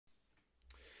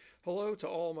Hello to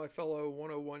all my fellow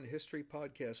 101 History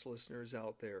Podcast listeners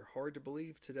out there. Hard to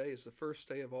believe today is the first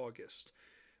day of August.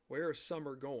 Where is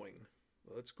summer going?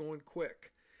 Well, it's going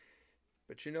quick.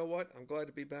 But you know what? I'm glad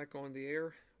to be back on the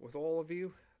air with all of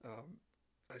you.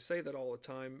 I say that all the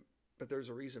time, but there's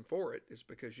a reason for it. It's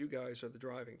because you guys are the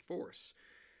driving force.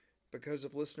 Because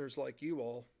of listeners like you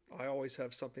all, I always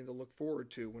have something to look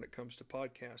forward to when it comes to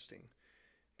podcasting.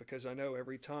 Because I know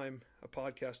every time a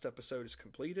podcast episode is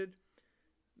completed,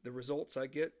 the results I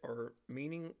get are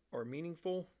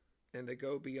meaningful, and they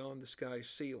go beyond the sky's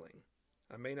ceiling.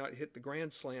 I may not hit the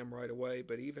grand slam right away,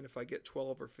 but even if I get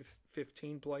 12 or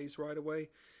 15 plays right away,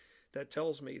 that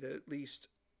tells me that at least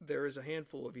there is a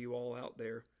handful of you all out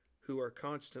there who are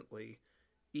constantly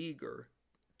eager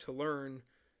to learn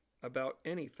about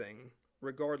anything,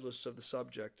 regardless of the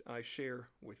subject I share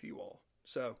with you all.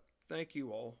 So, thank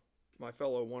you all, my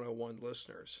fellow 101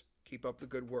 listeners. Keep up the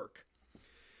good work.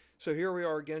 So here we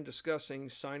are again discussing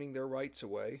signing their rights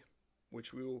away,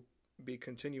 which we will be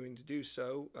continuing to do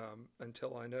so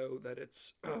until I know that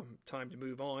it's time to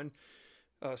move on.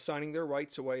 Signing their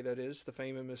rights away, that is, the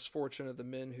fame and misfortune of the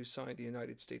men who signed the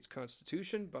United States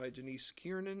Constitution by Denise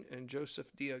Kiernan and Joseph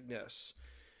D'Agnès.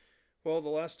 Well, the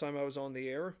last time I was on the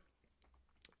air,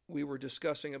 we were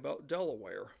discussing about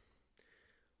Delaware.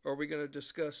 Are we going to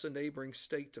discuss a neighboring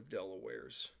state of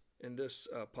Delaware's in this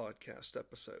podcast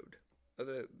episode?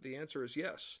 The answer is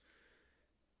yes.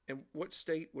 And what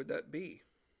state would that be?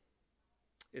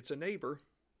 It's a neighbor.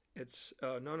 It's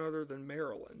none other than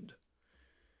Maryland.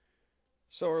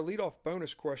 So our leadoff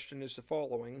bonus question is the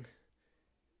following.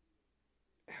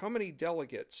 How many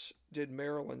delegates did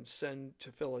Maryland send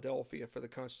to Philadelphia for the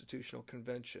Constitutional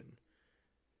Convention?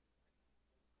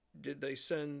 Did they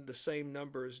send the same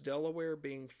number as Delaware,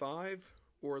 being 5,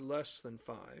 or less than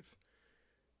 5?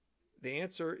 The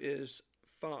answer is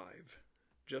 5.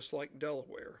 Just like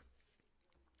Delaware.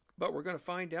 But we're going to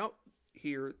find out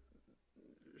here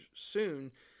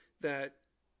soon that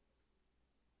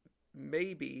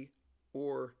maybe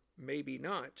or maybe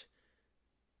not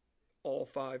all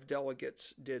 5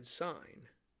 delegates did sign.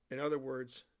 In other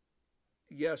words,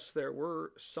 yes, there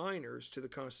were signers to the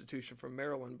Constitution from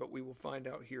Maryland, but we will find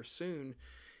out here soon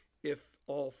if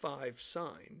all 5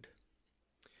 signed.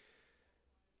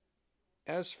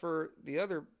 As for the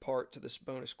other part to this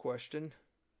bonus question,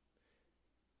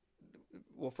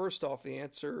 well, first off, the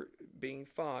answer being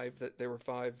 5, that there were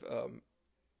 5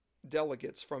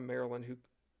 delegates from Maryland who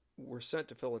were sent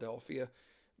to Philadelphia.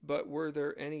 But were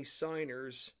there any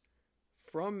signers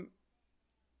from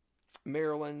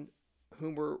Maryland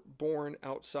whom were born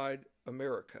outside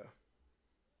America?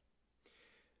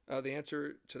 The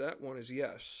answer to that one is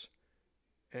yes.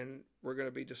 And we're going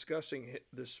to be discussing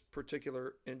this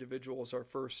particular individual as our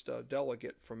first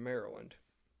delegate from Maryland.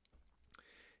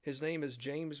 His name is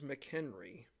James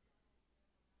McHenry.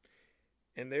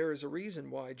 And there is a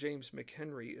reason why James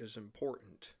McHenry is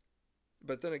important.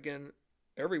 But then again,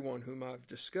 everyone whom I've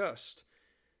discussed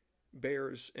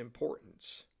bears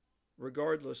importance,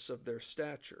 regardless of their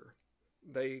stature.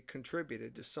 They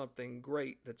contributed to something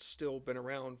great that's still been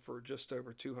around for just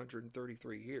over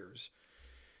 233 years.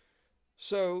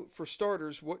 So, for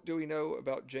starters, what do we know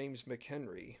about James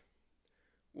McHenry?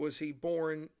 Was he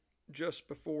born just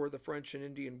before the French and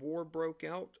Indian War broke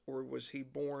out, or was he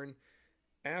born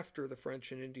after the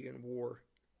French and Indian War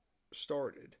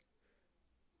started?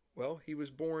 Well, he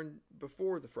was born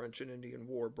before the French and Indian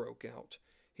War broke out.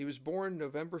 He was born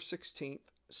November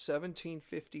 16th,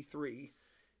 1753,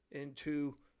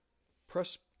 into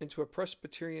a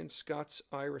Presbyterian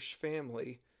Scots-Irish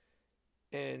family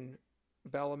in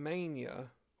Ballymena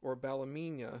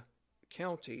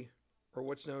County, or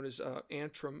what's known as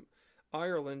Antrim,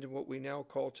 Ireland, and what we now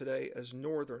call today as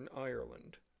Northern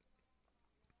Ireland.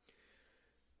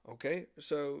 Okay,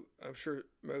 so I'm sure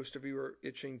most of you are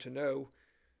itching to know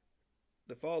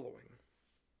the following.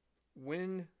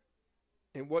 When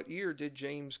and what year did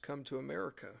James come to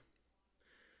America?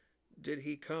 Did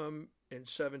he come in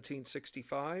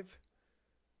 1765?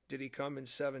 Did he come in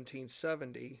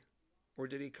 1770? Or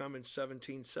did he come in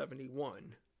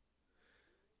 1771?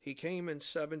 He came in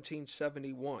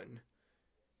 1771.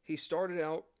 He started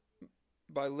out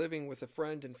by living with a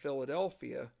friend in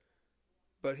Philadelphia,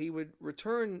 but he would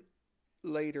return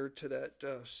later to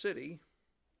that city,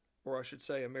 or I should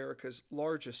say America's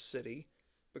largest city,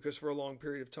 because for a long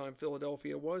period of time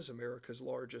Philadelphia was America's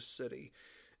largest city,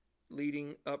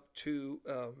 leading up to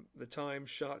the time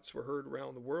shots were heard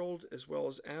around the world, as well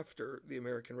as after the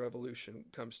American Revolution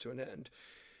comes to an end.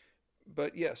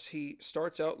 But yes, he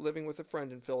starts out living with a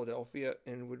friend in Philadelphia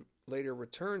and would later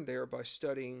return there by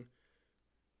studying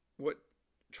what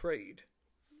trade?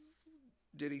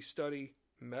 Did he study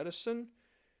medicine?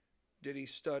 Did he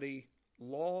study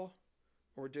law?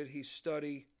 Or did he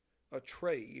study a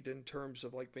trade in terms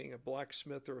of like being a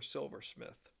blacksmith or a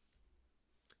silversmith?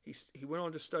 He went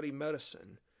on to study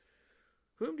medicine.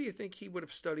 Whom do you think he would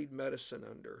have studied medicine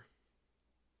under?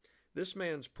 This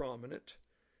man's prominent.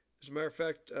 As a matter of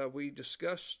fact, we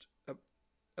discussed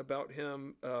about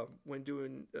him when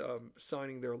doing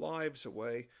signing their lives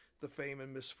away, the fame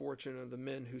and misfortune of the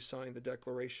men who signed the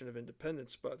Declaration of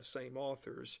Independence by the same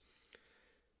authors.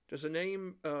 Does the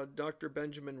name Dr.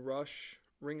 Benjamin Rush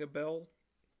ring a bell?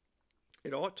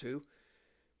 It ought to,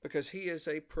 because he is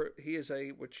a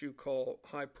what you call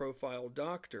high-profile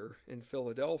doctor in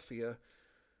Philadelphia,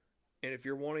 and if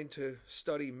you're wanting to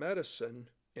study medicine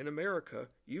in America,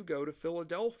 you go to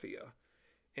Philadelphia,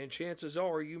 and chances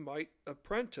are you might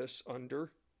apprentice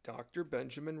under Dr.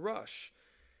 Benjamin Rush.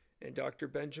 And Dr.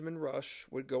 Benjamin Rush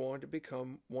would go on to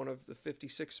become one of the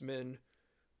 56 men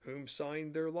whom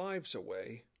signed their lives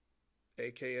away,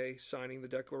 aka signing the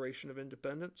Declaration of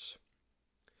Independence.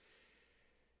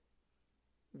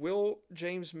 Will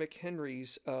James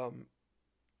McHenry's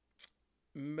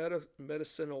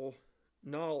medicinal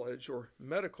knowledge or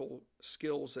medical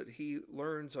skills that he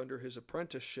learns under his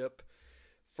apprenticeship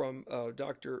from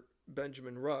Dr.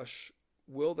 Benjamin Rush,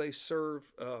 will they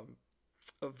serve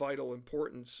of vital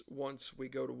importance once we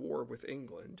go to war with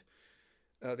England?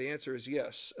 The answer is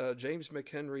yes. James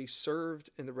McHenry served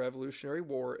in the Revolutionary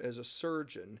War as a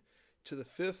surgeon to the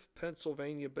 5th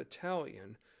Pennsylvania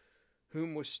Battalion,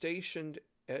 whom was stationed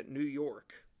at New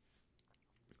York.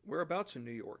 Whereabouts in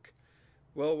New York?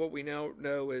 Well, what we now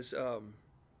know is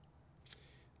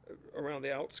around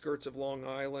the outskirts of Long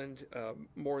Island,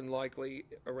 more than likely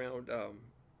around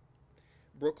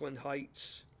Brooklyn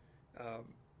Heights,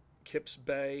 Kips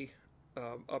Bay,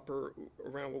 upper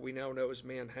around what we now know as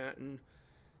Manhattan.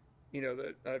 You know,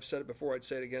 that I've said it before, I'd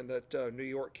say it again, that New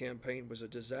York campaign was a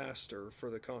disaster for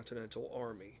the Continental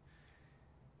Army.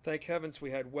 Thank heavens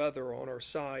we had weather on our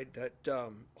side that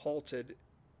halted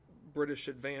British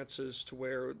advances to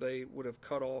where they would have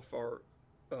cut off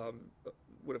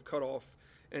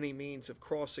any means of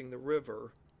crossing the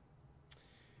river,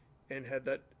 and had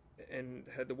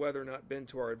the weather not been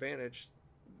to our advantage,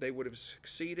 they would have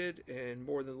succeeded, and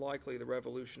more than likely the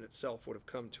revolution itself would have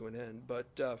come to an end.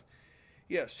 But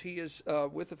yes, he is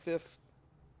with the 5th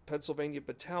Pennsylvania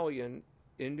Battalion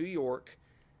in New York,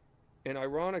 and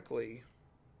ironically,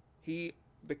 he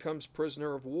becomes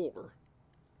prisoner of war.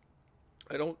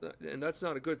 And that's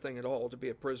not a good thing at all, to be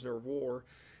a prisoner of war.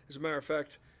 As a matter of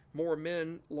fact, more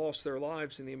men lost their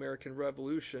lives in the American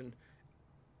Revolution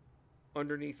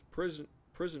underneath prison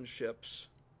ships,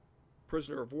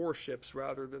 prisoner of war ships,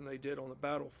 rather than they did on the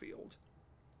battlefield.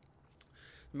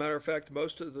 As a matter of fact,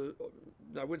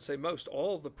 I wouldn't say most,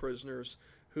 all of the prisoners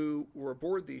who were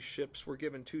aboard these ships were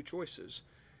given two choices.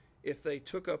 If they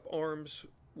took up arms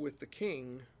with the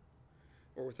king,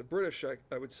 or with the British,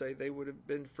 I would say, they would have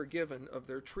been forgiven of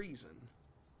their treason.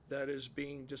 That is,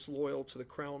 being disloyal to the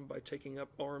crown by taking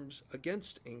up arms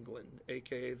against England,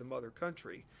 aka the mother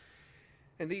country.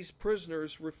 And these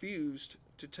prisoners refused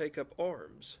to take up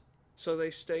arms, so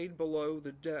they stayed below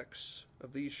the decks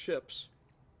of these ships,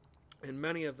 and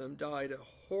many of them died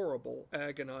a horrible,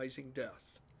 agonizing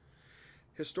death.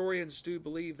 Historians do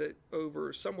believe that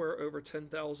somewhere over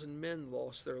 10,000 men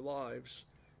lost their lives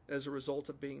as a result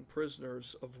of being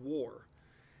prisoners of war.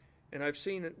 And I've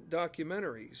seen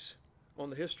documentaries on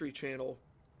the History Channel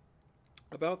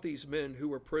about these men who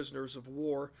were prisoners of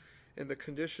war and the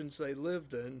conditions they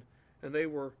lived in, and they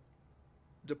were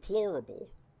deplorable.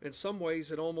 In some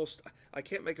ways, I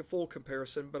can't make a full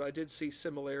comparison, but I did see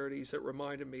similarities that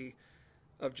reminded me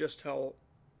of just how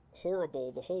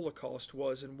horrible the Holocaust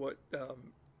was and what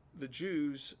the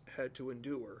Jews had to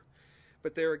endure.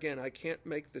 But there again, I can't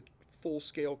make the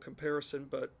full-scale comparison,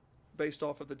 but based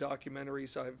off of the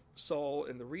documentaries I saw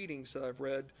and the readings that I've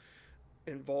read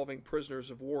involving prisoners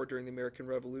of war during the American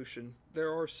Revolution,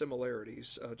 there are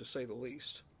similarities, to say the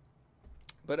least.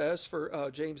 But as for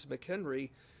James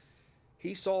McHenry,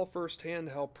 he saw firsthand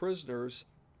how prisoners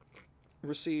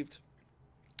received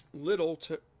little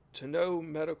to no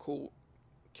medical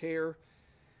care,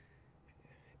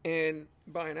 and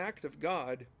by an act of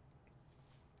God,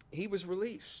 he was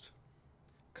released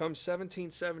come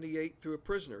 1778 through a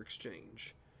prisoner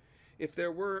exchange. If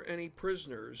there were any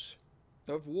prisoners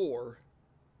of war,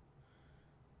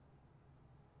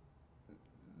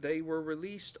 they were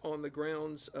released on the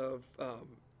grounds of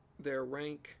their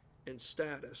rank and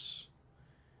status.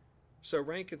 So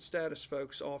rank and status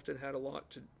folks often had a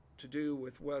lot to do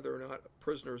with whether or not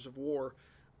prisoners of war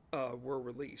were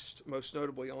released, most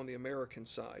notably on the American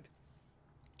side.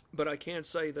 But I can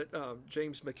say that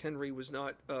James McHenry was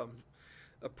not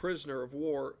a prisoner of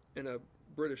war in a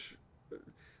British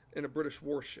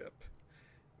warship.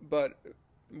 But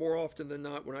more often than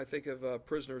not, when I think of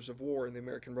prisoners of war in the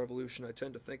American Revolution, I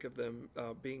tend to think of them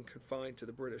being confined to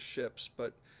the British ships.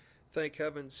 But thank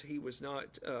heavens he was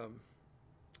not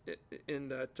in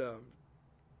that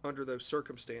under those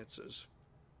circumstances.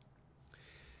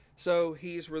 So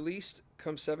he's released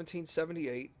come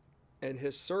 1778, and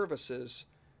his services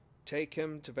take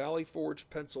him to Valley Forge,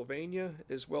 Pennsylvania,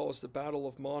 as well as the Battle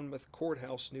of Monmouth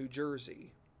Courthouse, New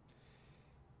Jersey.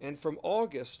 And from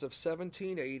August of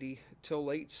 1780 till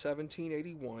late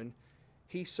 1781,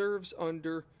 he serves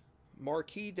under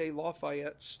Marquis de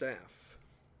Lafayette's staff.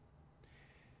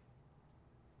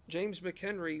 James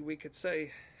McHenry, we could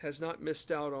say, has not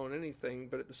missed out on anything,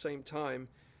 but at the same time,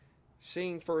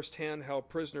 seeing firsthand how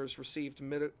prisoners received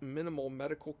minimal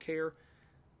medical care,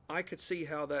 I could see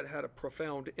how that had a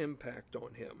profound impact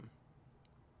on him.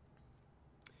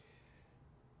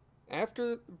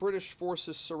 After the British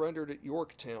forces surrendered at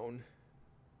Yorktown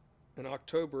in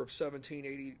October of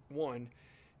 1781,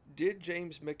 did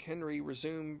James McHenry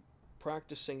resume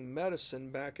practicing medicine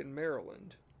back in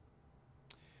Maryland?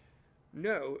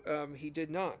 No, he did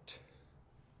not.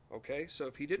 Okay, so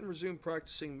if he didn't resume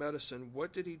practicing medicine,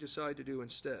 what did he decide to do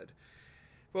instead?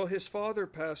 Well, his father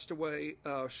passed away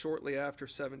shortly after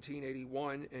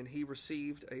 1781, and he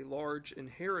received a large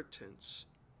inheritance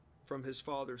from his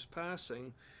father's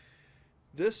passing.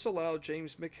 This allowed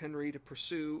James McHenry to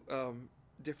pursue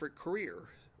different careers.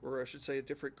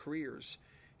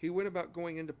 He went about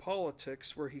going into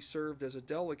politics, where he served as a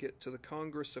delegate to the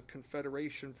Congress of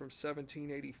Confederation from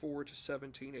 1784 to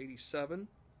 1787.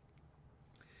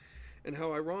 And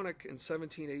how ironic, in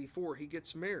 1784 he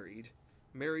gets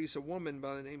marries a woman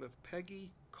by the name of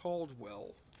Peggy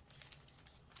Caldwell.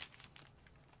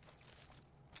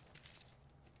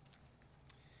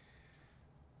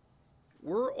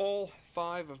 Were all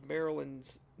 5 of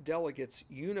Maryland's delegates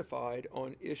unified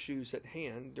on issues at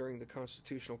hand during the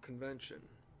Constitutional Convention?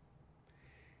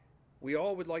 We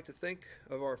all would like to think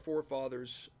of our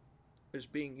forefathers as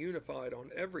being unified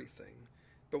on everything,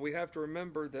 but we have to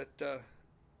remember that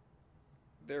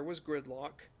there was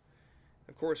gridlock.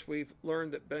 Of course, we've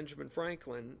learned that Benjamin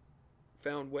Franklin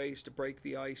found ways to break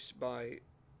the ice by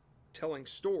telling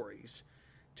stories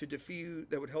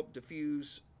that would help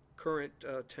diffuse current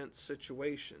tense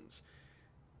situations.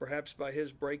 Perhaps by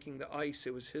his breaking the ice,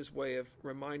 it was his way of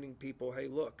reminding people, hey,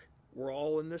 look, we're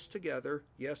all in this together.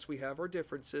 Yes, we have our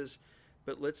differences,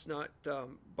 but let's not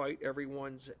bite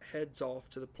everyone's heads off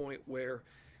to the point where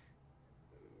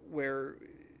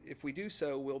if we do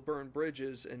so, we'll burn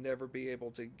bridges and never be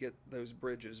able to get those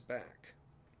bridges back.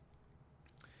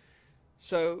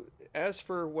 So, as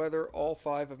for whether all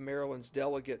 5 of Maryland's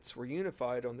delegates were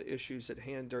unified on the issues at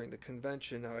hand during the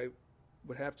convention, I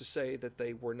would have to say that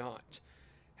they were not.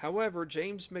 However,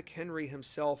 James McHenry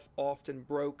himself often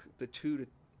broke the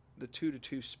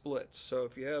 2-to-2 splits. So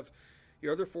if you have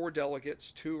your other 4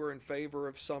 delegates, 2 are in favor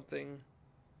of something,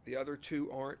 the other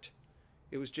 2 aren't.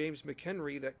 It was James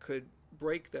McHenry that could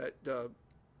break that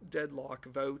deadlock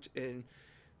vote and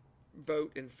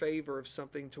vote in favor of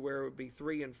something to where it would be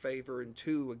 3 in favor and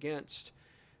 2 against.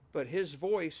 But his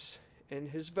voice and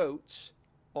his votes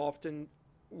often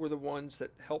were the ones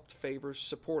that helped favor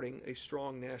supporting a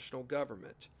strong national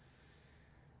government.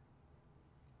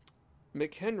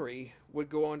 McHenry would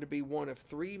go on to be one of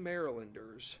 3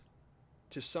 Marylanders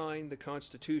to sign the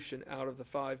Constitution out of the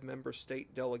 5 member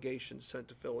state delegations sent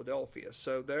to Philadelphia.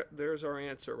 So there's our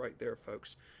answer right there,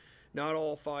 folks. Not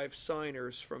all 5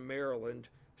 signers from Maryland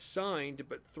signed,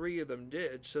 but 3 of them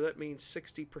did. So that means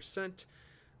 60%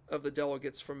 of the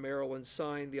delegates from Maryland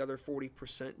signed, the other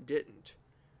 40% didn't.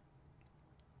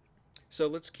 So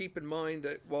let's keep in mind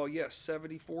that while, yes,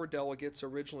 74 delegates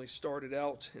originally started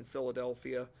out in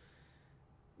Philadelphia,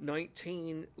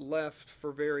 19 left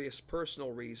for various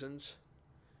personal reasons.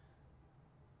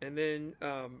 And then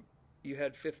you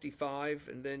had 55,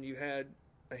 and then you had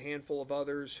a handful of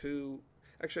others who,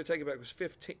 actually I take it back, it was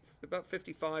about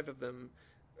 55 of them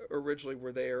originally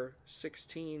were there.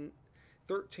 13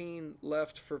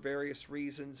 left for various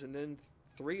reasons, and then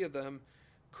 3 of them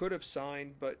could have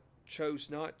signed but chose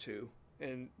not to,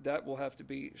 and that will have to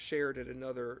be shared in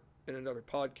another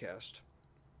podcast.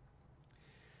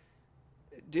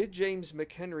 Did James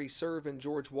McHenry serve in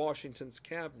George Washington's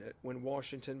cabinet when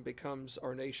Washington becomes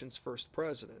our nation's first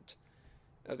president?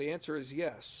 The answer is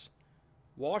yes.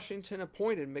 Washington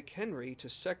appointed McHenry to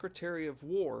Secretary of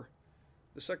War,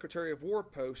 the Secretary of War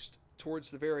post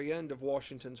towards the very end of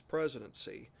Washington's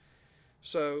presidency.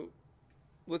 So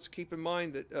let's keep in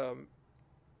mind that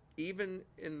even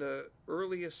in the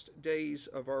earliest days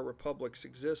of our republic's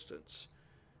existence,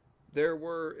 there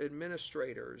were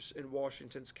administrators in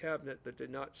Washington's cabinet that did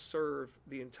not serve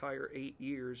the entire 8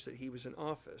 years that he was in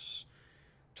office.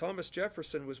 Thomas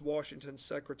Jefferson was Washington's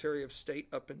Secretary of State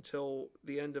up until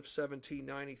the end of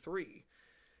 1793.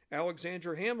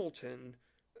 Alexander Hamilton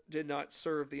did not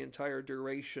serve the entire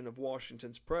duration of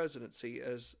Washington's presidency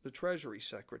as the Treasury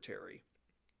Secretary.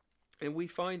 And we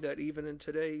find that even in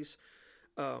today's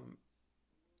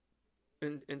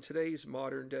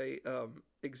modern day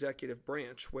executive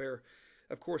branch, where,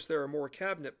 of course, there are more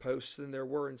cabinet posts than there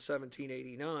were in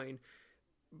 1789.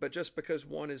 But just because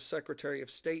one is Secretary of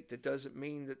State, that doesn't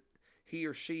mean that he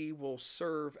or she will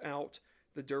serve out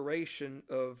the duration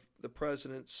of the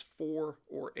president's 4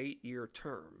 or 8 year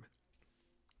term.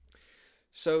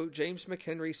 So James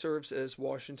McHenry serves as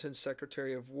Washington's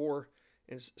Secretary of War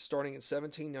starting in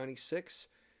 1796.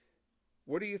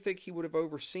 What do you think he would have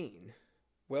overseen?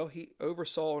 Well, he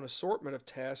oversaw an assortment of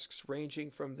tasks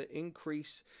ranging from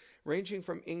increasing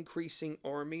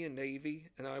Army and Navy,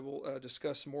 and I will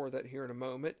discuss more of that here in a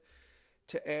moment,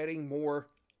 to adding more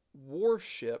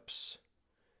warships,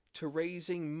 to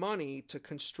raising money, to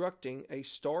constructing a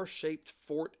star-shaped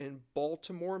fort in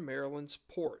Baltimore, Maryland's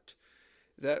port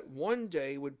that one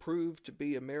day would prove to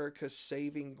be America's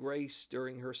saving grace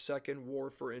during her second war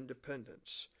for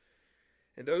independence.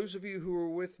 And those of you who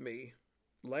were with me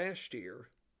last year,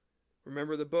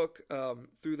 remember the book,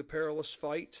 Through the Perilous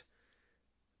Fight,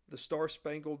 the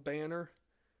Star-Spangled Banner,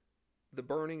 the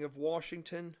burning of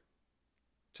Washington,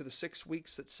 to the 6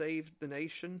 weeks that saved the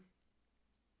nation?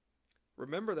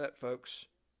 Remember that, folks.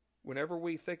 Whenever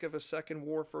we think of a second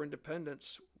war for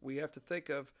independence, we have to think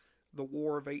of the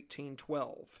War of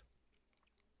 1812.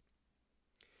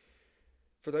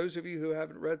 For those of you who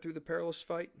haven't read Through the Perilous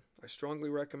Fight, I strongly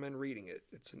recommend reading it.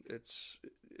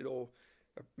 It'll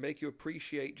make you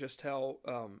appreciate just how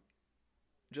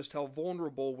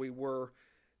vulnerable we were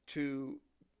to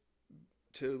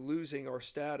losing our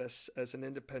status as an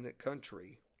independent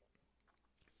country.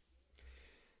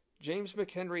 James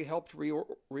McHenry helped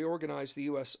reorganize the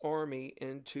U.S. Army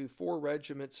into 4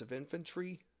 regiments of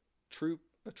infantry,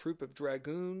 a troop of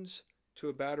dragoons, to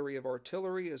a battery of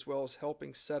artillery, as well as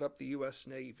helping set up the U.S.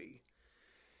 Navy.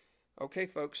 Okay,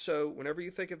 folks, so whenever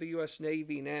you think of the U.S.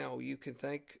 Navy now, you can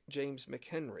thank James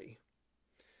McHenry.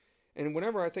 And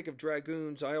whenever I think of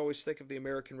dragoons, I always think of the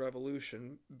American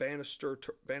Revolution.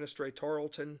 Banastre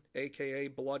Tarleton, a.k.a.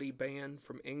 Bloody Ban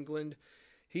from England,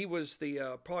 he was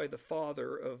probably the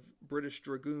father of British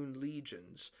Dragoon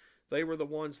legions. They were the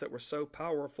ones that were so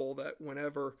powerful that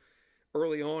whenever,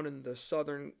 early on in the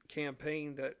Southern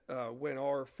campaign, that when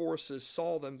our forces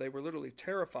saw them, they were literally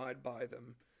terrified by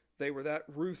them. They were that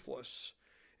ruthless.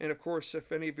 And of course,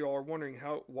 if any of you are wondering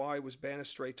why was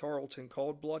Banastre Tarleton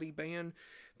called Bloody Ban,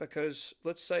 because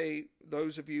let's say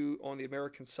those of you on the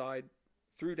American side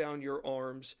threw down your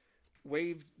arms,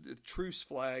 waved the truce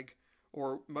flag,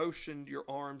 or motioned your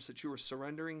arms that you were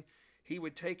surrendering, he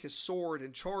would take his sword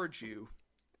and charge you.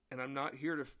 And I'm not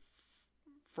here to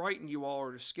frighten you all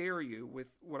or to scare you with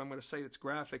what I'm going to say that's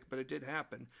graphic, but it did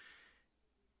happen.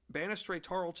 Banastre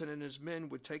Tarleton and his men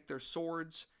would take their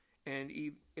swords and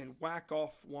whack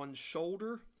off one's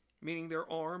shoulder, meaning their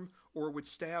arm, or would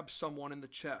stab someone in the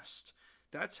chest.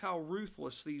 That's how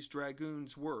ruthless these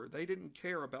dragoons were. They didn't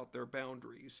care about their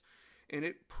boundaries. And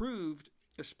it proved,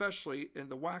 especially in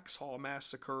the Waxhaw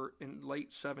Massacre in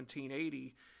late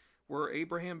 1780, where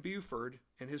Abraham Buford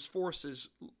and his forces,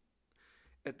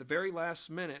 at the very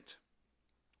last minute,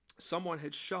 someone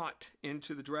had shot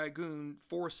into the dragoon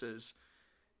forces,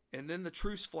 and then the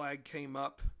truce flag came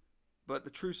up, but the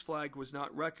truce flag was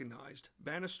not recognized.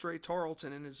 Banastre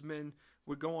Tarleton and his men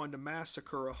would go on to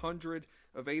massacre 100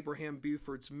 of Abraham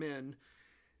Buford's men,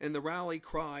 and the rally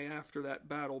cry after that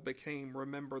battle became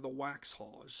 "Remember the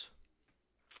Waxhaws."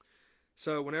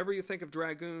 So whenever you think of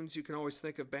dragoons, you can always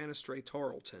think of Banastre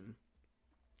Tarleton.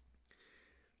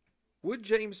 Would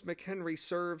James McHenry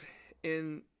serve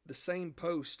in the same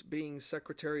post, being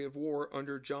Secretary of War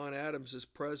under John Adams's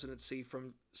presidency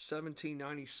from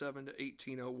 1797 to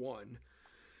 1801?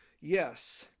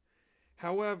 Yes.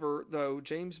 However, though,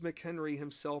 James McHenry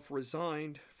himself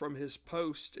resigned from his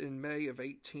post in May of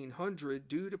 1800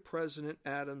 due to President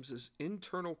Adams's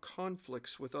internal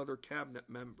conflicts with other cabinet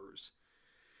members.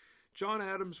 John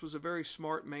Adams was a very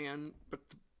smart man,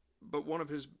 but one of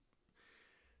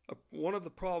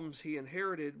the problems he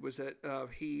inherited was that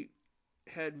he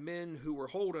had men who were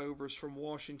holdovers from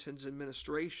Washington's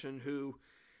administration who,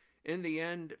 in the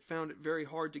end, found it very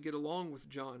hard to get along with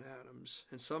John Adams.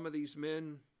 And some of these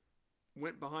men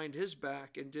went behind his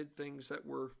back and did things that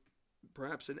were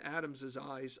perhaps in Adams's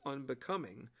eyes,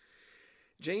 unbecoming.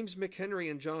 James McHenry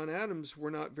and John Adams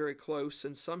were not very close,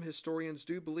 and some historians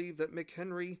do believe that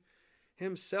McHenry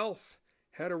himself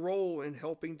had a role in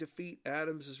helping defeat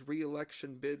Adams's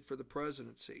re-election bid for the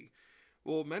presidency.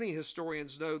 Well, many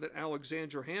historians know that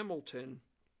Alexander Hamilton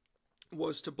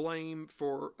was to blame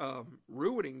for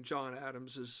ruining John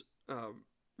Adams's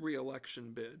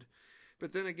re-election bid.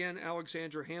 But then again,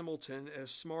 Alexander Hamilton, as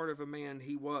smart of a man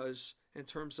he was in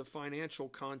terms of financial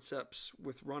concepts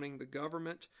with running the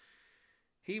government,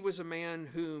 he was a man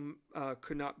whom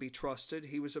could not be trusted.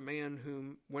 He was a man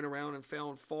whom went around and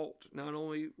found fault not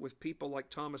only with people like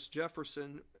Thomas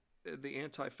Jefferson, the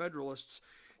Anti-Federalists.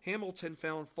 Hamilton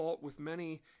found fault with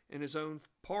many in his own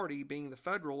party, being the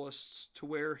Federalists, to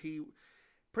where he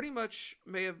pretty much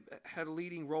may have had a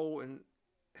leading role in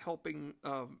helping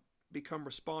become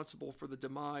responsible for the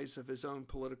demise of his own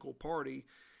political party.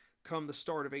 Come the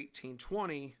start of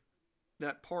 1820,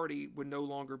 that party would no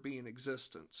longer be in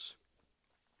existence.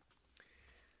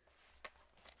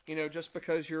 You know, just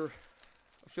because you're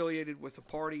affiliated with a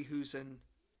party who's in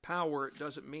power, it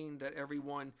doesn't mean that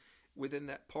everyone within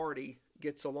that party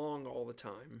gets along all the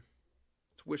time.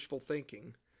 It's wishful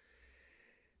thinking.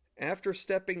 After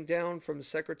stepping down from the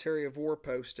Secretary of War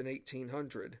post in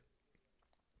 1800,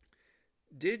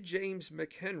 did James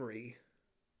McHenry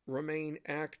remain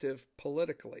active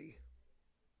politically?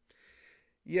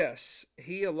 Yes,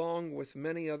 he, along with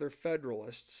many other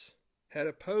Federalists, had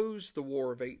opposed the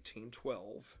War of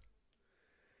 1812.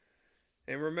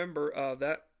 And remember,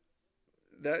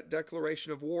 that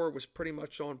declaration of war was pretty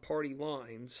much on party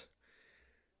lines.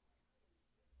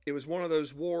 It was one of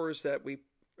those wars that we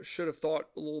should have thought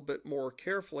a little bit more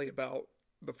carefully about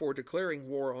before declaring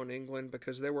war on England,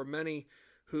 because there were many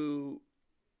who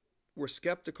were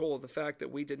skeptical of the fact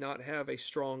that we did not have a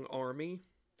strong army,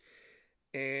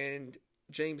 and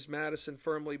James Madison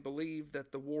firmly believed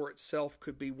that the war itself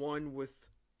could be won with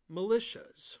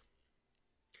militias.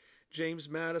 James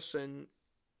Madison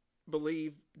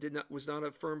was not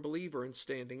a firm believer in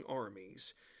standing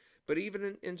armies. But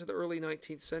even into the early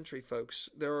 19th century, folks,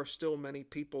 there are still many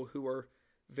people who are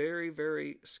very,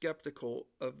 very skeptical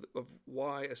of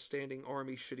why a standing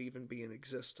army should even be in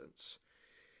existence.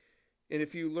 And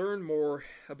if you learn more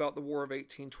about the War of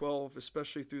 1812,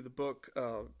 especially through the book,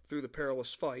 Through the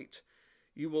Perilous Fight,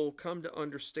 you will come to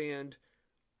understand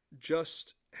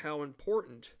just how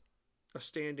important a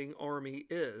standing army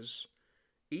is,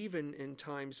 even in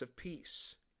times of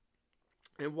peace,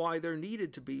 and why there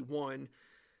needed to be one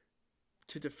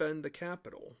to defend the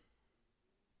capital.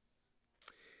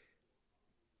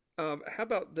 How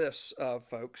about this,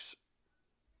 folks?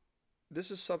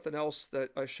 This is something else that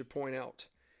I should point out.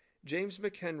 James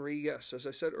McHenry, yes, as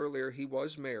I said earlier, he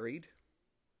was married,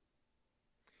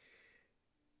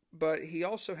 but he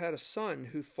also had a son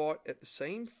who fought at the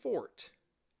same fort,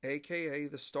 aka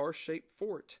the Star-Shaped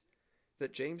Fort,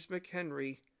 that James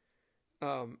McHenry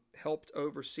helped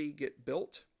oversee get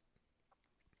built.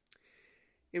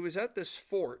 It was at this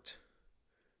fort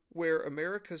where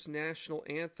America's national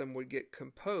anthem would get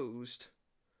composed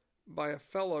by a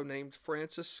fellow named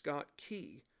Francis Scott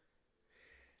Key.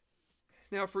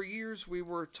 Now, for years we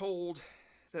were told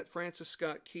that Francis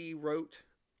Scott Key wrote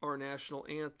our national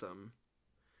anthem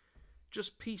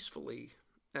just peacefully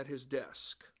at his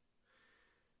desk.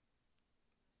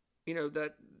 You know,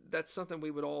 that's something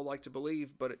we would all like to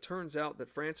believe, but it turns out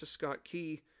that Francis Scott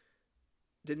Key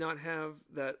did not have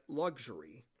that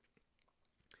luxury.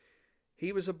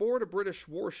 He was aboard a British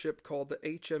warship called the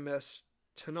HMS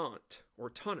Tennant, or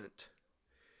Tonnant.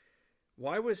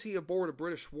 Why was he aboard a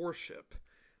British warship?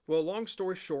 Well, long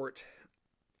story short,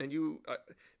 and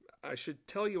I should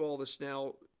tell you all this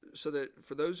now so that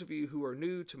for those of you who are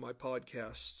new to my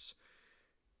podcasts,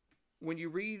 when you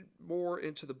read more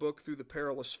into the book Through the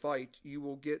Perilous Fight, you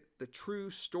will get the true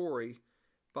story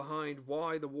behind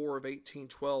why the War of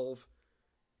 1812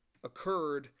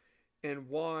 occurred and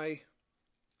why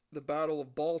the Battle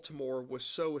of Baltimore was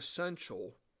so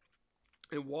essential,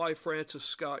 and why Francis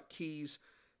Scott Key's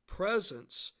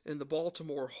presence in the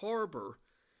Baltimore harbor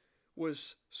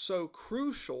was so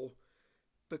crucial,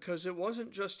 because it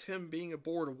wasn't just him being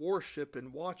aboard a warship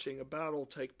and watching a battle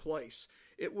take place.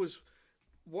 It was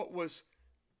what was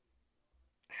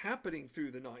happening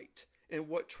through the night and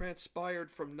what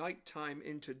transpired from nighttime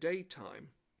into daytime.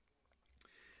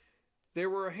 There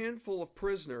were a handful of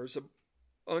prisoners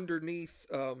underneath,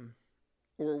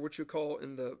 or what you call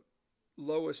in the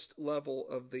lowest level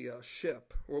of the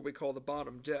ship, or what we call the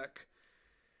bottom deck.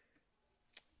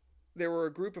 There were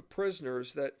a group of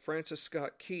prisoners that Francis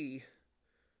Scott Key,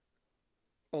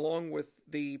 along with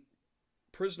the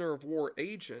prisoner of war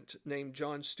agent named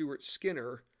John Stuart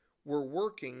Skinner were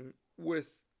working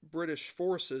with British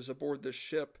forces aboard this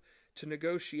ship to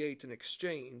negotiate an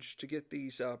exchange to get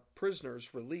these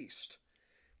prisoners released.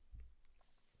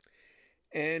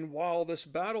 And while this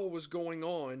battle was going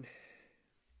on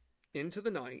into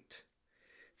the night,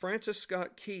 Francis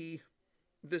Scott Key,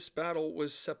 this battle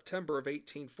was September of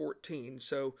 1814,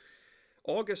 so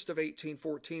August of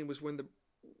 1814 was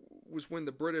when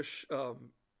the British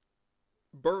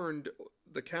burned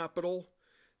the Capitol,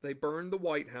 they burned the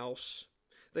White House,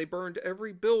 they burned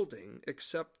every building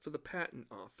except for the Patent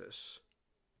Office.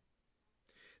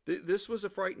 This was a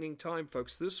frightening time,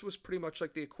 folks. This was pretty much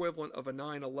like the equivalent of a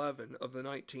 9/11 of the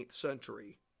 19th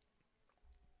century.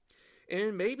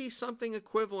 And maybe something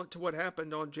equivalent to what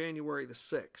happened on January the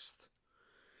 6th.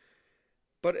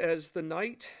 But as the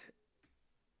night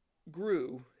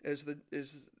grew, as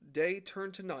day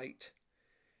turned to night,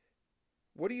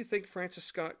 what do you think Francis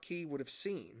Scott Key would have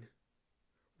seen?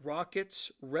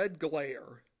 Rockets, red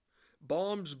glare,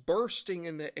 bombs bursting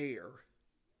in the air.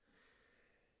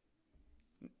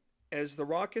 As the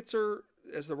rockets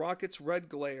red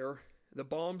glare, the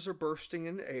bombs are bursting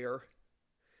in the air.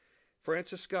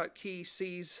 Francis Scott Key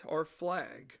sees our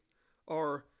flag,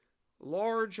 our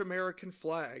large American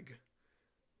flag,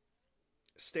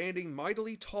 standing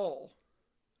mightily tall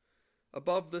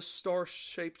above this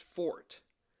star-shaped fort,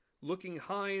 looking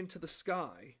high into the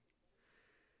sky.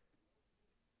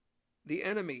 The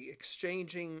enemy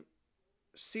exchanging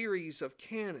series of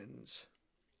cannons.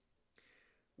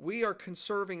 We are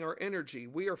conserving our energy.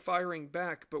 We are firing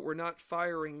back, but we're not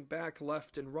firing back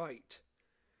left and right.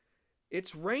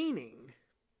 It's raining.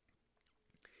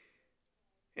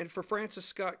 And for Francis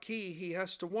Scott Key, he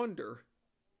has to wonder,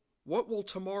 what will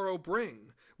tomorrow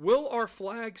bring? Will our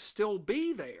flag still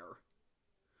be there?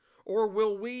 Or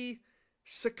will we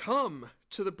succumb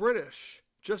to the British,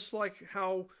 just like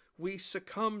how we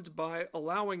succumbed by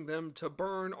allowing them to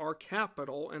burn our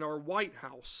Capitol and our White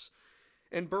House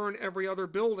and burn every other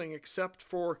building except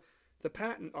for the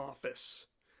Patent Office?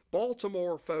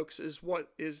 Baltimore, folks, is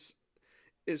what is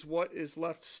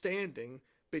left standing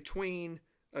between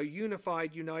a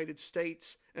unified United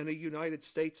States and a United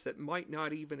States that might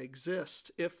not even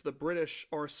exist if the British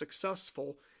are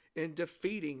successful in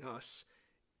defeating us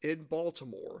in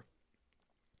Baltimore.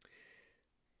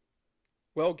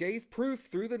 Well, gave proof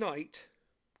through the night,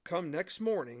 come next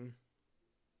morning,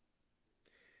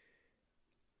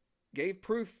 gave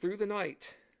proof through the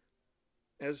night,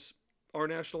 as our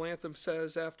national anthem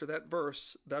says after that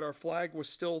verse, that our flag was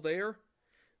still there.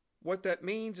 What that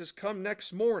means is come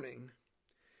next morning,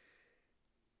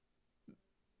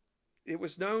 it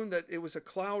was known that it was a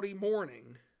cloudy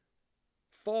morning.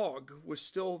 Fog was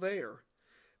still there.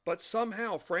 But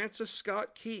somehow Francis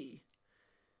Scott Key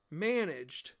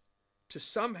managed to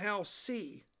somehow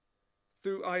see,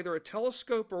 through either a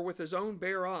telescope or with his own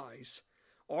bare eyes,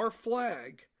 our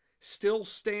flag still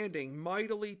standing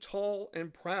mightily tall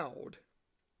and proud.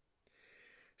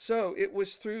 So it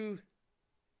was through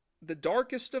the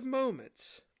darkest of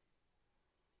moments,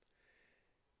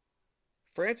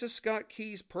 Francis Scott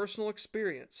Key's personal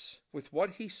experience with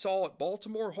what he saw at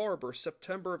Baltimore Harbor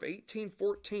September of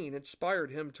 1814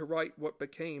 inspired him to write what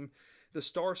became the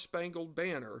Star-Spangled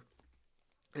Banner.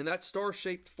 And that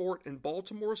star-shaped fort in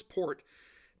Baltimore's port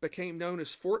became known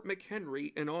as Fort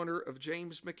McHenry in honor of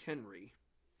James McHenry.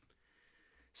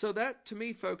 So that, to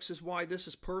me, folks, is why this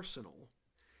is personal.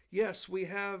 Yes, we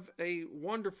have a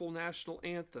wonderful national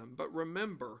anthem, but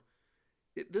remember,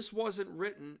 this wasn't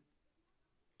written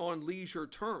on leisure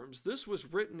terms. This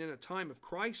was written in a time of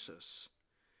crisis.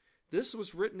 This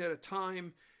was written at a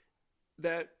time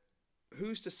that,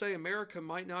 who's to say America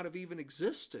might not have even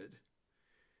existed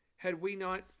had we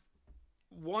not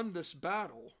won this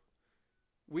battle.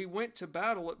 We went to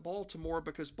battle at Baltimore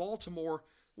because Baltimore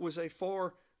was a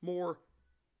far more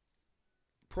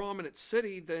prominent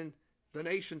city than the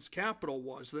nation's capital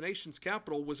was. The nation's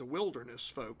capital was a wilderness,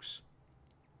 folks.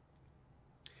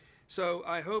 So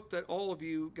I hope that all of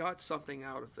you got something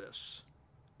out of this.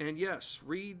 And yes,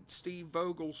 read Steve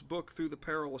Vogel's book, Through the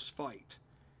Perilous Fight.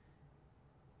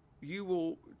 You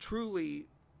will truly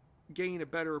gain a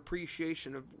better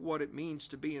appreciation of what it means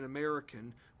to be an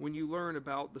American when you learn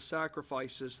about the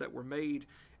sacrifices that were made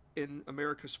in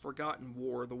America's forgotten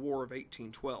war, the War of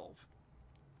 1812.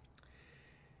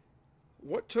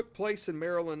 What took place in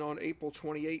Maryland on April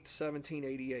 28,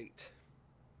 1788?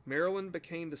 Maryland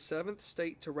became the 7th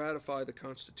state to ratify the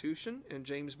Constitution, and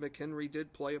James McHenry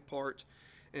did play a part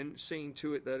in seeing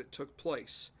to it that it took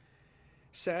place.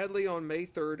 Sadly, on May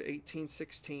 3,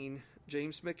 1816,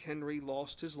 James McHenry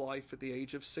lost his life at the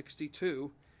age of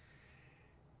 62.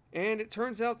 And it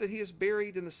turns out that he is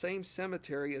buried in the same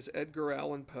cemetery as Edgar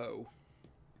Allan Poe.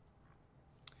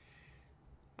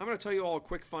 I'm going to tell you all a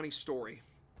quick funny story.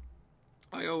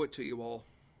 I owe it to you all.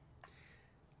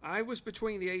 I was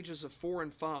between the ages of 4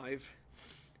 and 5,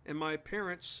 and my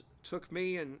parents took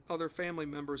me and other family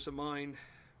members of mine.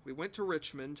 We went to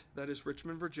Richmond, that is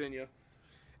Richmond, Virginia.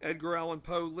 Edgar Allan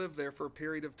Poe lived there for a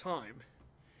period of time.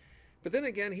 But then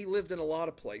again, he lived in a lot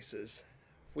of places.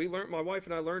 My wife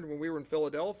and I learned when we were in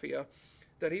Philadelphia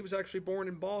that he was actually born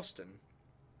in Boston.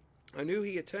 I knew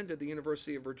he attended the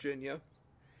University of Virginia.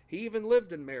 He even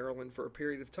lived in Maryland for a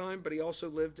period of time, but he also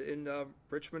lived in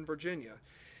Richmond, Virginia.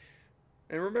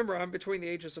 And remember, I'm between the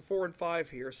ages of 4 and 5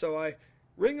 here, so I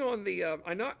ring on the,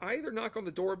 I either knock on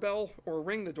the doorbell or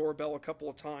ring the doorbell a couple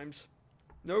of times.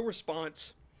 No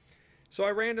response. So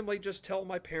I randomly just tell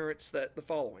my parents that the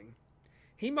following: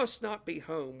 "He must not be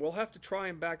home. We'll have to try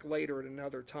him back later at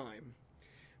another time."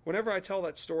 Whenever I tell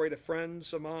that story to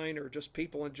friends of mine or just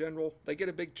people in general, they get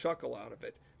a big chuckle out of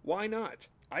it. Why not?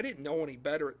 I didn't know any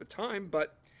better at the time,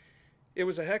 but it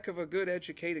was a heck of a good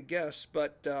educated guess.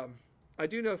 But I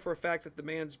do know for a fact that the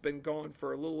man's been gone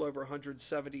for a little over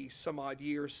 170 some odd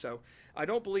years, so I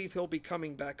don't believe he'll be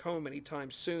coming back home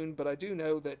anytime soon, but I do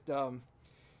know that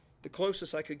the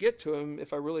closest I could get to him,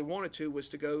 if I really wanted to, was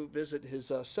to go visit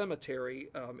his cemetery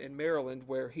in Maryland,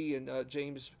 where he and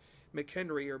James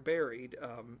McHenry are buried.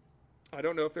 I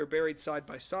don't know if they're buried side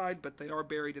by side, but they are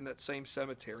buried in that same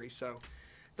cemetery. So,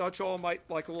 thought you all might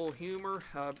like a little humor.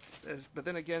 But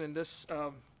then again, in this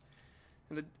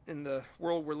in the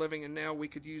world we're living in now, we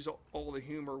could use all the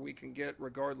humor we can get,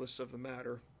 regardless of the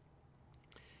matter.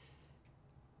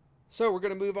 So we're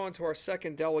going to move on to our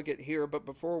second delegate here, but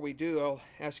before we do, I'll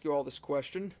ask you all this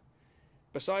question.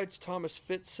 Besides Thomas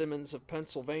Fitzsimmons of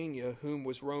Pennsylvania, whom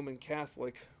was Roman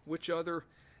Catholic, which other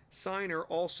signer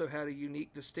also had a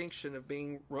unique distinction of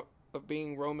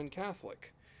being Roman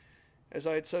Catholic? As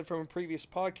I had said from a previous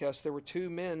podcast, there were 2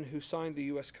 men who signed the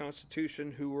U.S.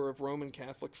 Constitution who were of Roman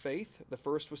Catholic faith. The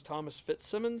first was Thomas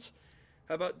Fitzsimmons.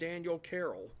 How about Daniel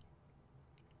Carroll?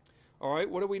 All right,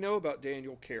 what do we know about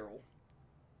Daniel Carroll?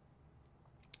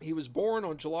 He was born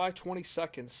on July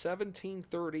 22nd,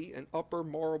 1730 in Upper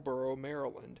Marlboro,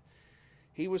 Maryland.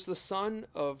 He was the son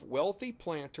of wealthy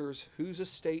planters whose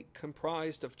estate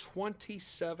comprised of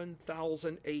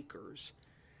 27,000 acres.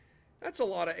 That's a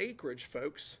lot of acreage,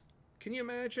 folks. Can you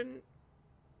imagine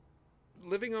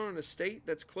living on an estate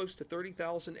that's close to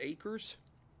 30,000 acres?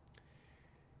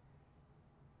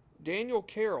 Daniel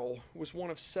Carroll was one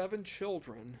of 7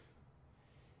 children,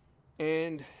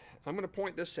 and I'm going to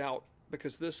point this out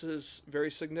because this is very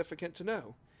significant to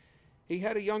know. He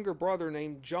had a younger brother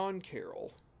named John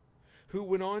Carroll, who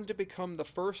went on to become the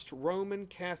first Roman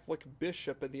Catholic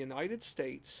bishop in the United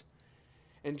States,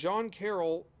 and John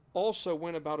Carroll also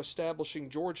went about establishing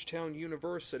Georgetown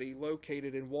University,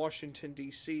 located in Washington,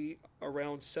 D.C.,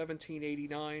 around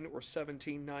 1789 or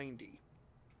 1790.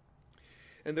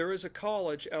 And there is a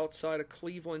college outside of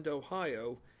Cleveland,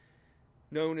 Ohio,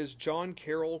 known as John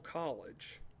Carroll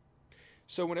College.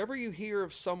 So whenever you hear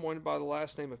of someone by the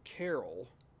last name of Carroll,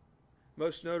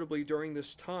 most notably during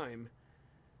this time,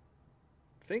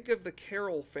 think of the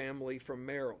Carroll family from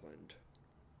Maryland.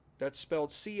 That's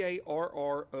spelled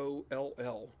Carroll.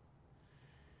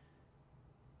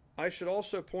 I should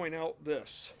also point out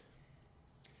this.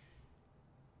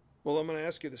 Well, I'm going to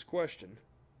ask you this question.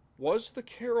 Was the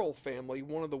Carroll family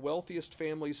one of the wealthiest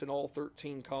families in all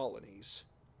 13 colonies?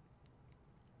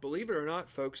 Believe it or not,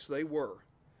 folks, they were.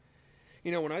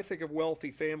 You know, when I think of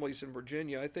wealthy families in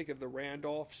Virginia, I think of the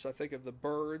Randolphs, I think of the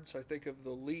Byrds, I think of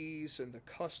the Lees and the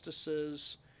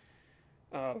Custuses,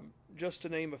 just to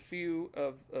name a few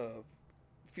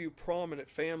prominent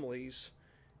families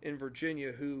in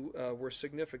Virginia who were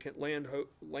significant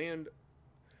land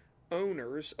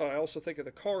owners. I also think of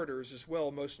the Carters as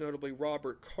well, most notably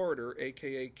Robert Carter,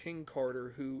 aka King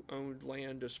Carter, who owned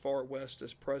land as far west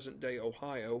as present-day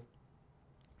Ohio,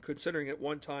 considering at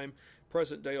one time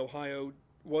present-day Ohio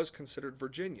was considered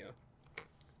Virginia.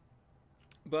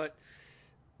 But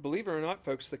believe it or not,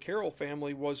 folks, the Carroll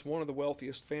family was one of the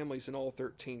wealthiest families in all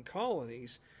 13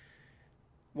 colonies.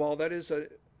 While that is a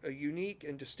unique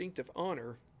and distinctive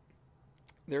honor,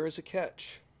 there is a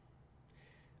catch,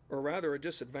 or rather a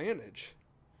disadvantage.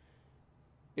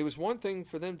 It was one thing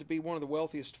for them to be one of the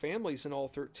wealthiest families in all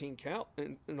 13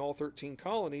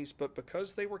 colonies, but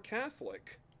because they were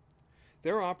Catholic,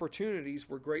 their opportunities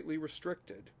were greatly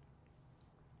restricted.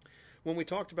 When we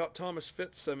talked about Thomas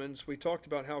Fitzsimmons, we talked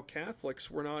about how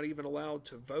Catholics were not even allowed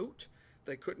to vote.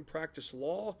 They couldn't practice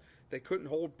law. They couldn't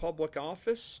hold public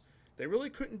office. They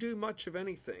really couldn't do much of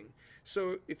anything.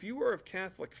 So if you were of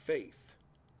Catholic faith,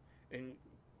 and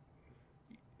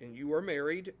you are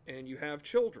married and you have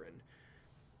children,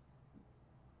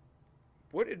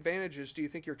 what advantages do you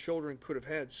think your children could have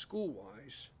had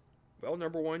school-wise? Well,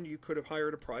 number one, you could have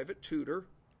hired a private tutor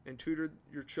and tutored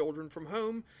your children from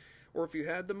home, or if you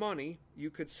had the money, you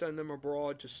could send them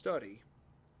abroad to study,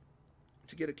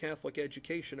 to get a Catholic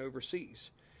education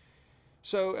overseas.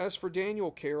 So, as for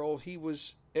Daniel Carroll, he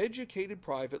was educated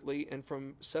privately, and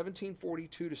from 1742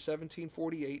 to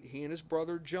 1748, he and his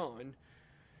brother John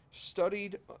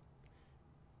studied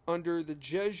under the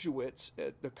Jesuits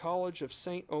at the College of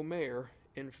Saint Omer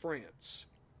in France.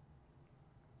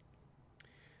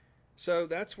 So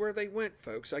that's where they went,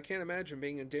 folks. I can't imagine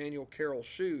being in Daniel Carroll's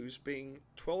shoes, being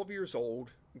 12 years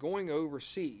old, going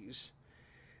overseas.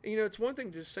 And, it's one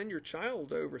thing to send your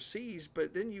child overseas,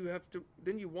 but then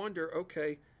you wonder,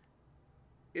 okay,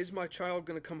 is my child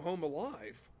going to come home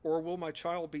alive, or will my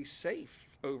child be safe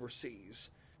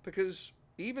overseas? Because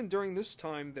even during this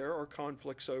time, there are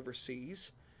conflicts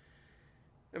overseas.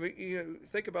 I mean,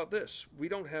 think about this. We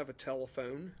don't have a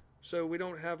telephone, so we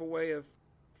don't have a way of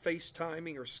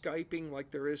FaceTiming or Skyping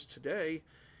like there is today,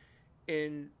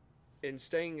 and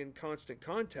staying in constant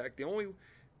contact. The only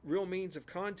real means of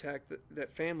contact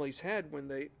that families had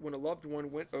when a loved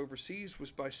one went overseas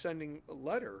was by sending a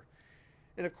letter.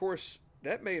 And of course,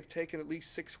 that may have taken at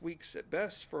least 6 weeks at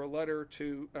best for a letter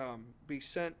to be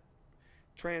sent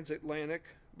transatlantic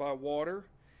by water.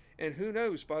 And who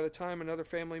knows, by the time another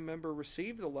family member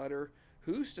received the letter,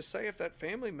 who's to say if that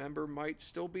family member might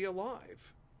still be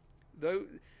alive?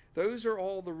 Those are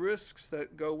all the risks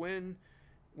that go in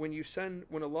when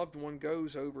a loved one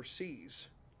goes overseas,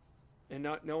 and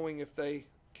not knowing if they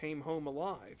came home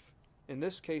alive. In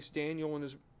this case, Daniel and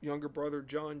his younger brother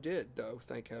John did, though,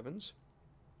 thank heavens.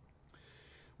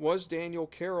 Was Daniel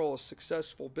Carroll a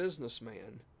successful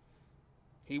businessman?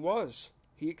 He was.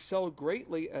 He excelled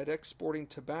greatly at exporting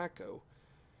tobacco,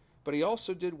 but he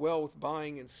also did well with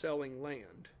buying and selling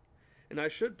land. And I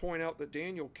should point out that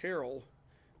Daniel Carroll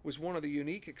was one of the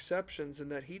unique exceptions in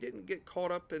that he didn't get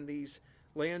caught up in these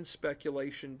land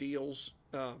speculation deals,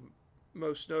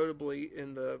 most notably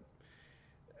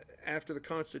after the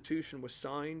Constitution was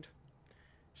signed.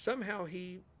 Somehow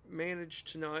he managed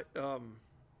to not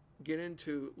get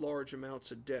into large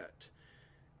amounts of debt.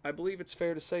 I believe it's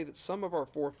fair to say that some of our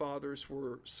forefathers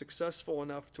were successful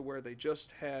enough to where they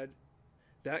just had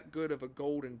that good of a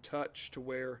golden touch to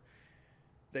where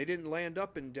they didn't land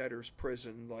up in debtor's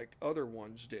prison like other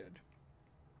ones did.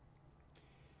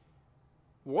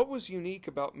 What was unique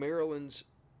about Maryland's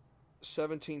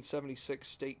 1776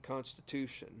 state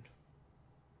constitution?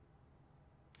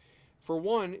 For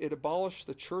one, it abolished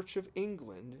the Church of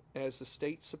England as the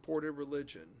state-supported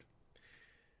religion.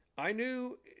 I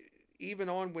knew even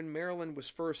on when Maryland was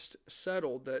first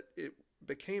settled that it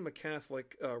became a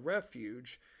Catholic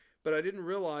refuge, but I didn't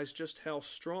realize just how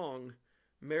strong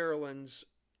Maryland's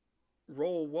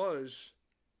role was,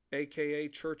 aka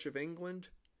Church of England.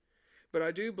 But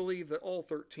I do believe that all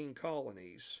 13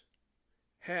 colonies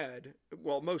had,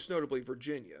 well, most notably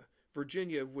Virginia.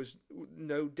 Virginia was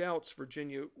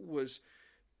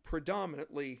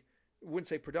predominantly, I wouldn't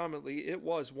say predominantly, it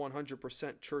was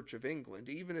 100% Church of England.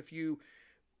 Even if you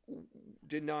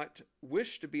did not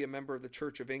wish to be a member of the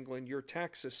Church of England, your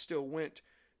taxes still went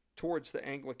towards the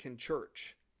Anglican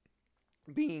Church,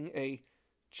 being a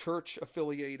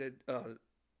church-affiliated,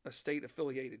 a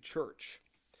state-affiliated church.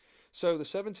 So the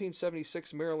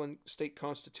 1776 Maryland State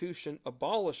Constitution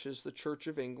abolishes the Church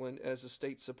of England as a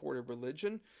state-supported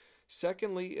religion.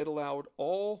 Secondly, it allowed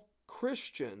all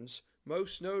Christians,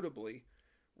 most notably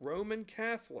Roman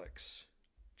Catholics.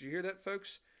 Did you hear that,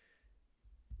 folks?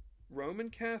 Roman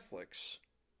Catholics,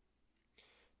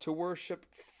 to worship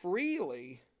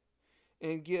freely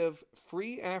and give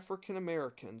free African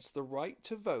Americans the right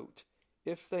to vote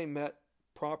if they met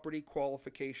property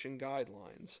qualification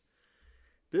guidelines.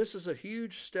 This is a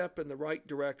huge step in the right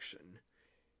direction.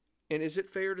 And is it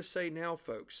fair to say now,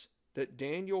 folks, that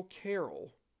Daniel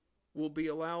Carroll will be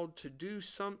allowed to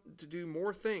do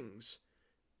more things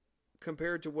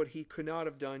compared to what he could not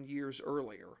have done years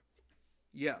earlier?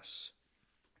 Yes.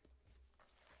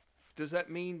 Does that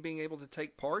mean being able to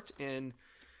take part in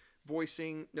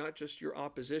voicing not just your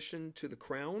opposition to the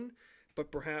crown,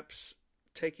 but perhaps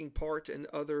taking part in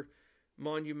other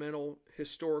monumental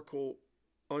historical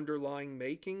underlying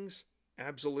makings?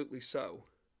 Absolutely so.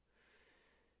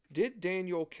 Did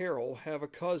Daniel Carroll have a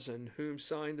cousin whom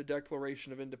signed the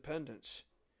Declaration of Independence?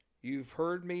 You've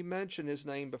heard me mention his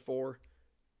name before.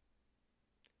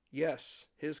 Yes,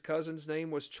 his cousin's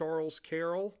name was Charles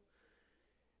Carroll.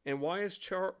 And why is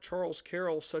Charles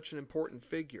Carroll such an important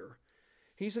figure?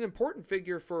 He's an important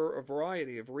figure for a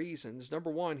variety of reasons. Number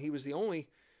one, he was the only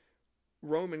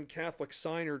Roman Catholic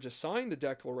signer to sign the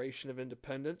Declaration of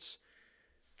Independence.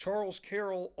 Charles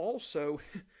Carroll also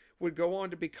would go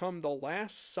on to become the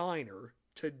last signer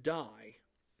to die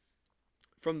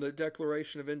from the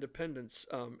Declaration of Independence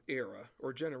era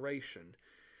or generation.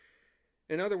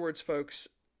 In other words, folks,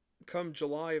 come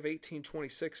July of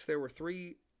 1826, there were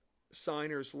 3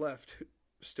 signers left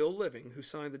still living who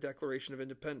signed the Declaration of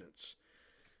Independence.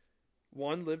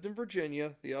 One lived in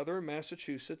Virginia, the other in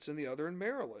Massachusetts, and the other in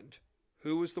Maryland.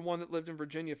 Who was the one that lived in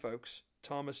Virginia, folks?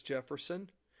 Thomas Jefferson.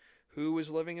 Who was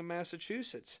living in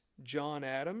Massachusetts? John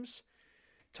Adams.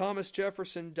 Thomas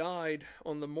Jefferson died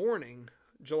on the morning,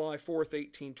 July 4th,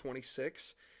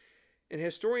 1826, and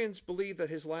historians believe that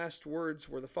his last words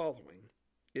were the following: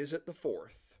 "Is it the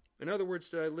 4th?" In other words,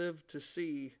 did I live to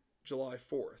see July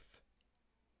 4th?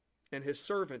 And his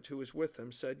servant who was with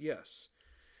him said yes.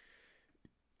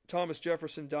 Thomas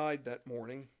Jefferson died that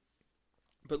morning,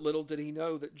 but little did he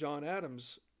know that John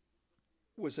Adams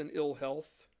was in ill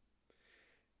health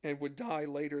and would die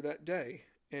later that day,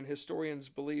 and historians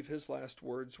believe his last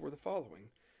words were the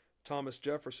following: Thomas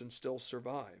Jefferson still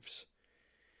survives.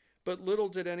 But little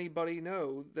did anybody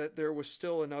know that there was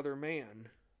still another man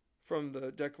from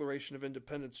the Declaration of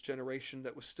Independence generation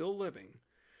that was still living,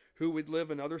 who would live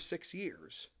another 6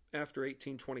 years after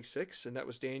 1826, and that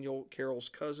was Daniel Carroll's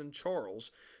cousin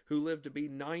Charles, who lived to be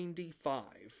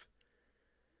 95.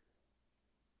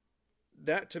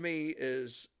 That to me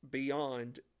is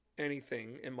beyond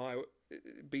anything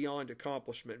beyond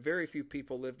accomplishment. Very few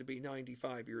people lived to be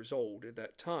 95 years old at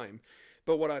that time.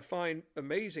 But what I find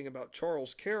amazing about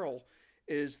Charles Carroll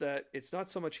is that it's not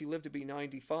so much he lived to be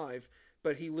 95,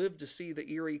 but he lived to see the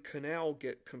Erie Canal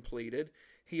get completed.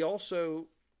 He also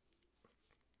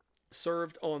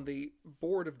served on the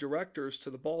board of directors to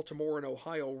the Baltimore and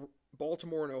Ohio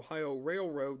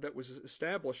Railroad that was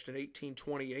established in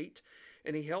 1828,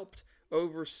 and he helped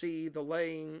oversee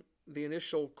the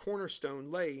initial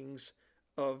cornerstone layings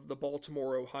of the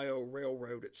Baltimore, Ohio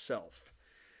Railroad itself.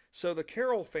 So the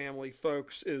Carroll family,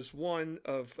 folks, is one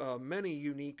of many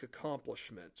unique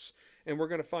accomplishments. And we're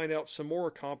going to find out some more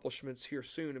accomplishments here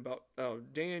soon about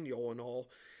Daniel and all.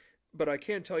 But I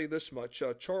can tell you this much.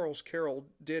 Charles Carroll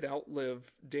did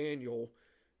outlive Daniel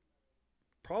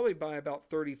probably by about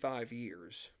 35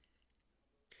 years.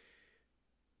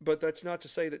 But that's not to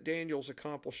say that Daniel's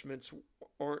accomplishments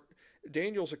are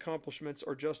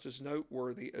just as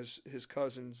noteworthy as his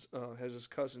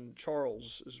cousin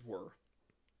Charles's were.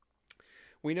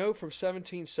 We know from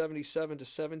 1777 to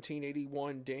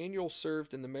 1781, Daniel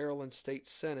served in the Maryland State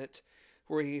Senate,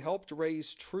 where he helped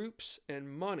raise troops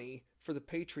and money for the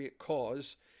Patriot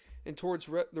cause, and towards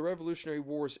the Revolutionary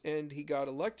War's end, he got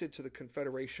elected to the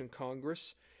Confederation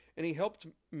Congress, and he helped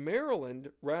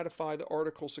Maryland ratify the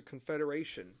Articles of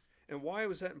Confederation. And why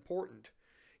was that important?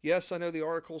 Yes, I know the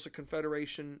Articles of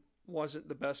Confederation wasn't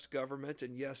the best government,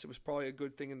 and yes, it was probably a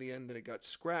good thing in the end that it got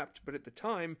scrapped, but at the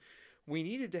time, we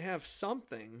needed to have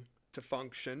something to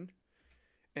function,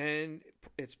 and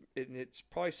it's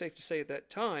probably safe to say at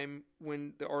that time,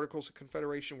 when the Articles of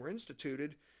Confederation were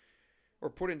instituted or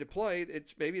put into play,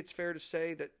 it's fair to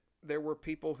say that there were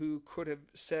people who could have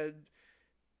said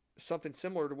something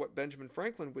similar to what Benjamin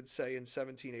Franklin would say in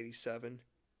 1787,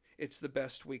 "It's the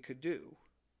best we could do."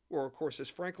 Or, of course, as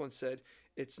Franklin said,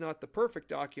 "It's not the perfect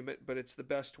document, but it's the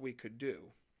best we could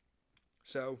do."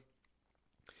 So,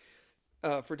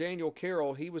 for Daniel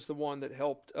Carroll, he was the one that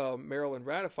helped Maryland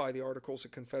ratify the Articles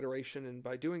of Confederation, and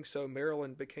by doing so,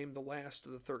 Maryland became the last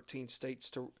of the 13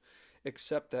 states to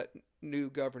accept that new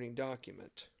governing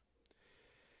document.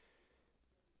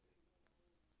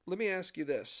 Let me ask you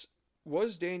this.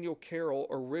 Was Daniel Carroll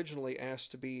originally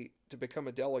asked to become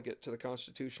a delegate to the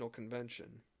Constitutional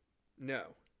Convention?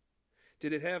 No.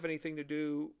 Did it have anything to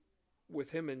do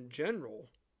with him in general?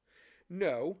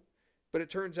 No. But it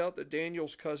turns out that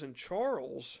Daniel's cousin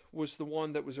Charles was the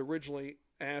one that was originally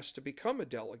asked to become a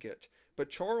delegate, but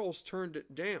Charles turned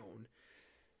it down,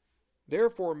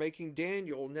 therefore making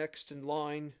Daniel next in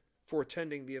line for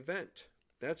attending the event.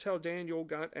 That's how Daniel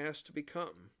got asked to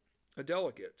become a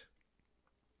delegate.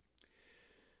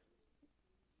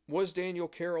 Was Daniel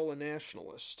Carroll a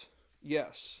nationalist?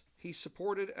 Yes. He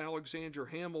supported Alexander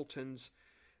Hamilton's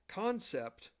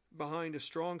concept behind a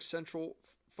strong central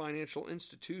financial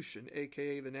institution,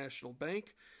 aka the National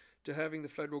Bank, to having the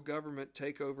federal government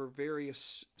take over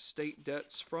various state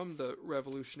debts from the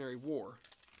Revolutionary War.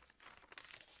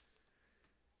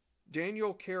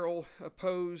 Daniel Carroll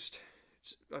opposed,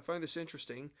 I find this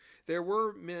interesting, there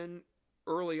were men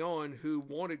early on who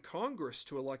wanted Congress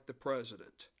to elect the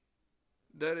president.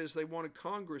 That is, they wanted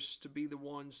Congress to be the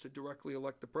ones to directly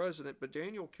elect the president, but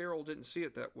Daniel Carroll didn't see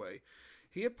it that way.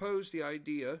 He opposed that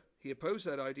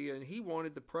idea, and he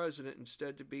wanted the president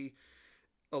instead to be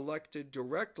elected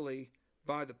directly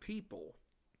by the people.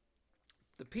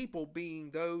 The people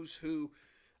being those who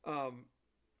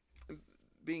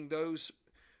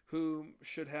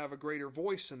should have a greater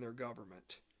voice in their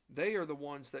government. They are the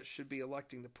ones that should be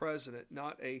electing the president,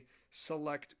 not a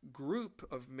select group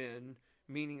of men,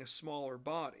 meaning a smaller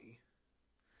body.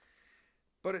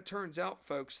 But it turns out,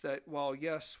 folks, that while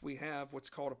yes, we have what's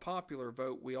called a popular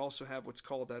vote, we also have what's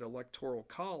called that electoral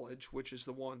college, which is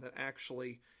the one that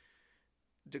actually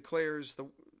declares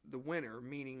the winner,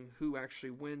 meaning who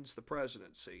actually wins the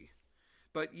presidency.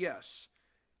 But yes,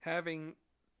 having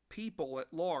people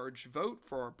at large vote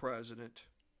for our president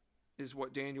is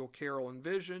what Daniel Carroll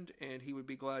envisioned, and he would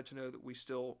be glad to know that we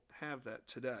still have that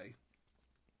today.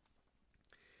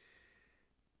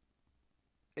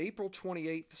 April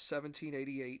 28th,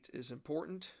 1788 is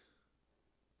important.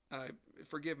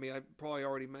 Forgive me, I probably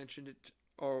already mentioned it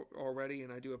already,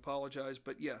 and I do apologize,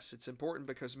 but yes, it's important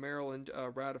because Maryland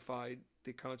ratified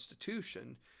the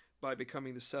Constitution by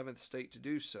becoming the 7th state to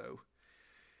do so.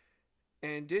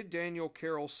 And did Daniel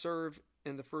Carroll serve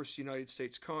in the first United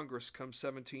States Congress come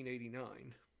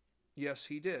 1789? Yes,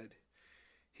 he did.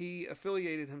 He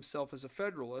affiliated himself as a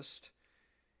Federalist.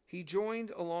 He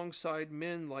joined alongside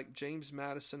men like James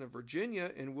Madison of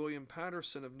Virginia and William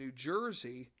Paterson of New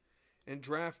Jersey in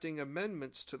drafting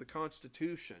amendments to the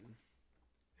Constitution.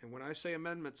 And when I say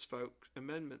amendments,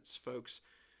 folks,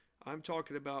 I'm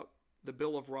talking about the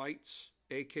Bill of Rights,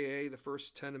 aka the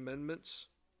first 10 amendments.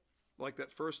 Like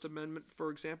that First Amendment, for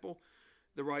example,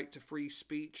 the right to free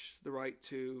speech, the right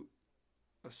to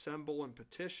assemble and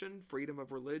petition, freedom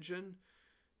of religion,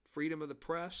 freedom of the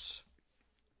press.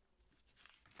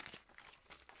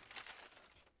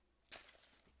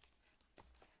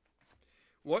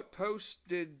 What post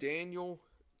did Daniel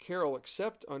Carroll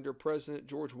accept under President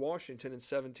George Washington in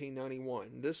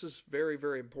 1791? This is very,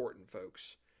 very important,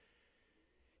 folks.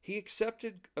 He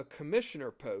accepted a commissioner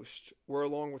post where,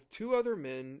 along with 2 other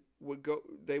men, would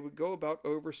go about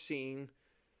overseeing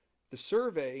the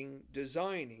surveying,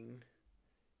 designing,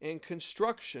 and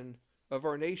construction of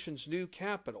our nation's new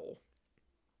capital.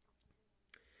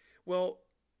 Well,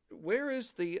 where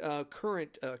is the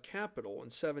current capital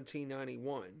in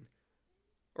 1791?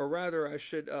 Or rather,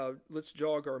 let's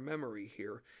jog our memory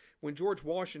here. When George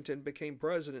Washington became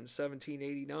president in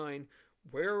 1789,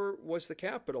 where was the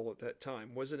capital at that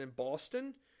time? Was it in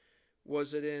Boston?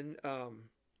 Was it in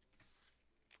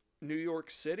New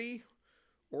York City?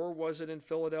 Or was it in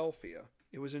Philadelphia?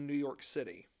 It was in New York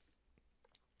City.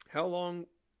 How long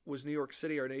was New York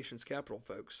City our nation's capital,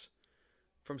 folks?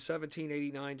 From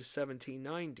 1789 to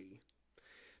 1790.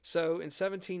 So in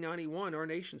 1791, our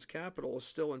nation's capital is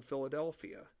still in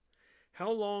Philadelphia.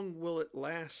 How long will it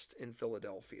last in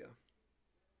Philadelphia?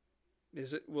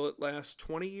 Will it last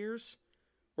 20 years?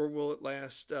 Or will it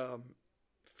last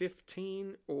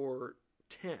 15 or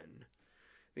 10?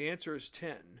 The answer is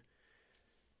 10.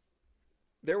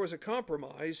 There was a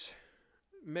compromise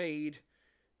made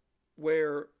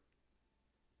where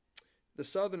the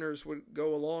Southerners would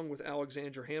go along with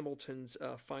Alexander Hamilton's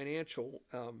financial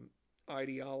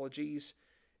ideologies,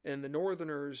 and the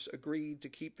Northerners agreed to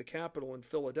keep the capital in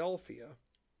Philadelphia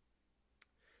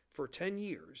for 10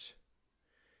 years.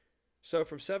 So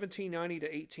from 1790 to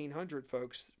 1800,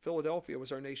 folks, Philadelphia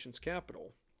was our nation's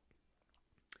capital.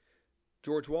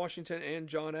 George Washington and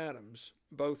John Adams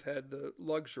both had the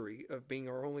luxury of being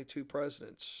our only 2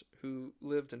 presidents who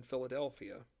lived in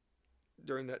Philadelphia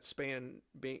during that span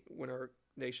when our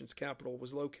nation's capital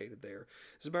was located there.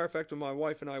 As a matter of fact, when my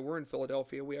wife and I were in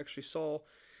Philadelphia, we actually saw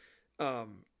a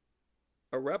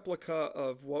replica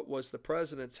of what was the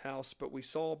president's house, but we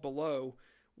saw below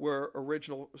where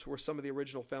some of the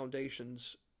original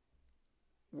foundations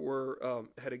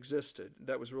had existed.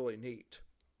 That was really neat.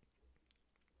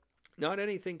 Not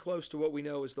anything close to what we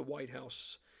know as the White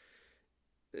House,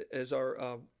 as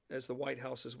the White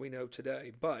House as we know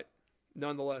today, but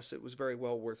nonetheless, it was very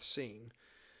well worth seeing.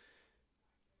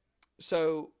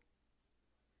 So,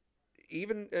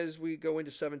 even as we go into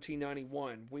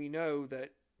 1791, we know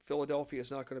that Philadelphia is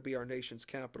not going to be our nation's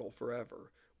capital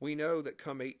forever. We know that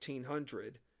come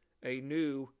 1800, a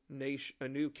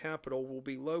new capital will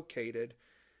be located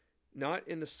not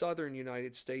in the southern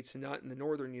United States and not in the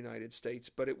northern United States,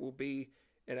 but it will be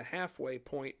at a halfway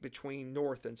point between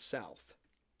north and south.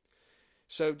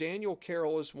 So Daniel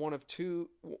Carroll is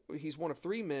he's one of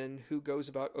 3 men who goes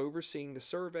about overseeing the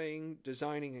surveying,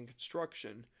 designing, and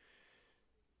construction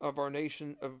of our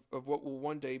nation, of what will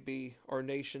one day be our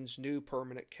nation's new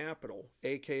permanent capital,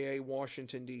 aka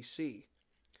Washington, D.C.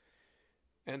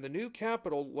 And the new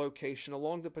capital location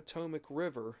along the Potomac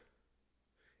River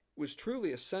was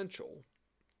truly essential.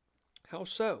 How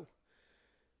so?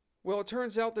 Well, it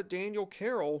turns out that Daniel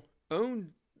Carroll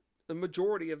owned the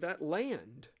majority of that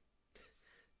land.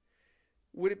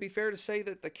 Would it be fair to say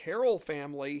that the Carroll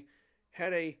family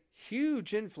had a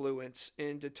huge influence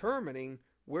in determining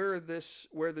where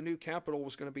the new capital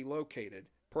was going to be located?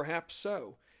 Perhaps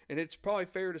so. And it's probably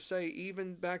fair to say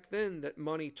even back then that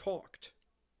money talked.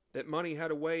 That money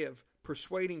had a way of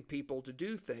persuading people to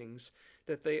do things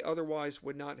that they otherwise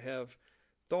would not have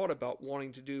thought about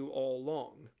wanting to do all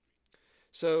along.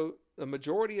 So the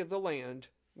majority of the land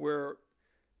where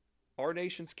our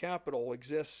nation's capital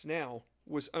exists now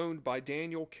was owned by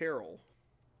Daniel Carroll.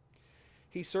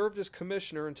 He served as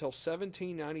commissioner until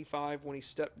 1795 when he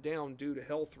stepped down due to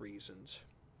health reasons.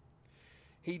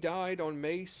 He died on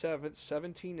May 7,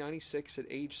 1796 at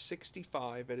age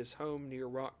 65 at his home near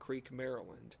Rock Creek,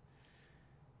 Maryland.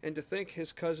 And to think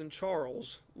his cousin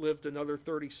Charles lived another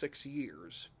 36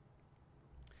 years.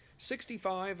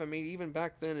 65, even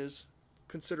back then is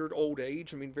considered old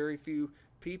age. Very few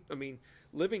people,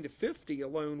 living to 50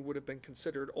 alone would have been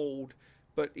considered old,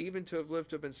 but even to have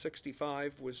lived to have been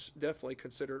 65 was definitely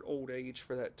considered old age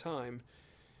for that time.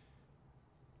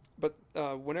 But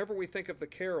whenever we think of the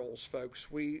Carrolls,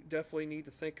 folks, we definitely need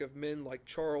to think of men like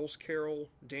Charles Carroll,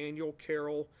 Daniel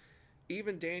Carroll,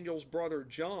 even Daniel's brother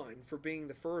John for being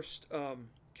the first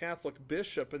Catholic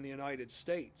bishop in the United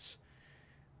States.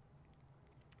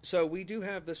 So we do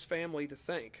have this family to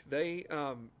thank. They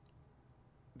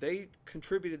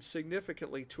contributed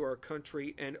significantly to our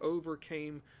country and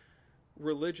overcame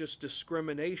religious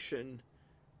discrimination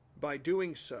by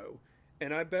doing so.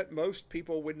 And I bet most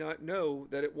people would not know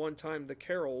that at one time the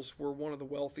Carrolls were one of the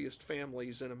wealthiest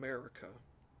families in America.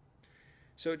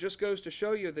 So it just goes to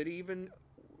show you that even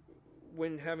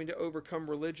when having to overcome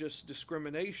religious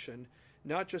discrimination,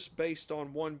 not just based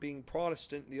on one being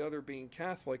Protestant and the other being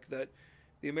Catholic, that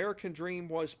the American dream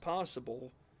was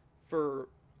possible for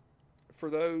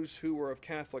those who were of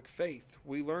Catholic faith.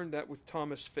 We learned that with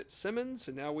Thomas Fitzsimmons,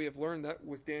 and now we have learned that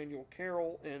with Daniel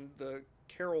Carroll and the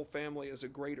Carroll family as a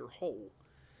greater whole.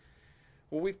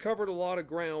 Well, we've covered a lot of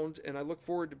ground, and I look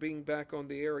forward to being back on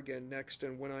the air again next.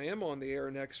 And when I am on the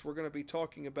air next, we're going to be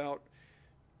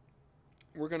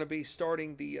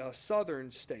starting the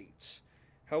southern states.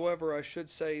 However, I should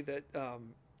say that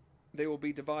they will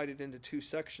be divided into two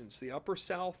sections, the upper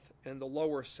South and the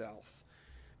lower South.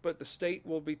 But the state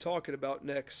we'll be talking about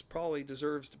next probably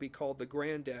deserves to be called the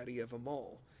granddaddy of them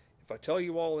all. If I tell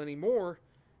you all any more,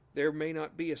 there may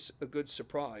not be a good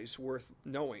surprise worth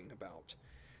knowing about.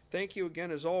 Thank you again,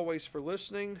 as always, for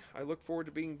listening. I look forward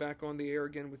to being back on the air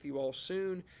again with you all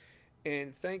soon.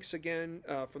 And thanks again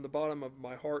from the bottom of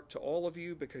my heart to all of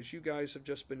you, because you guys have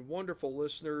just been wonderful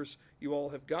listeners. You all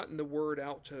have gotten the word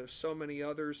out to so many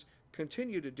others.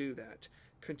 Continue to do that.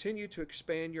 Continue to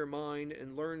expand your mind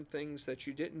and learn things that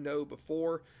you didn't know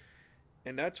before.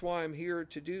 And that's why I'm here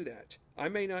to do that. I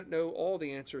may not know all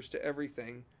the answers to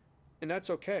everything, and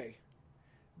that's okay.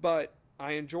 But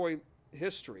I enjoy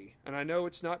history, and I know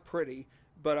it's not pretty,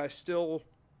 but I still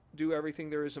do everything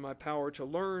there is in my power to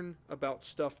learn about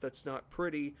stuff that's not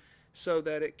pretty so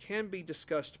that it can be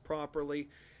discussed properly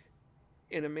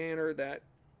in a manner that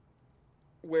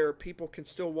where people can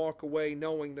still walk away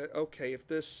knowing that, okay, if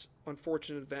this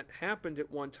unfortunate event happened at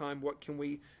one time, what can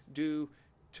we do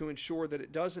to ensure that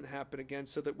it doesn't happen again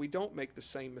so that we don't make the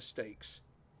same mistakes?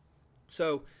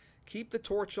 So keep the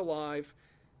torch alive,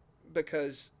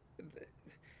 because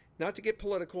not to get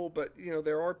political, but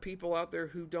there are people out there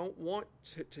who don't want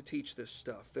to teach this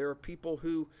stuff. There are people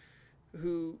who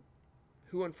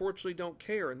unfortunately don't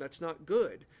care, and that's not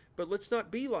good. But let's not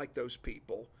be like those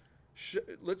people.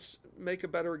 Let's make a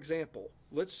better example.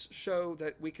 Let's show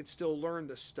that we can still learn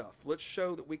this stuff. Let's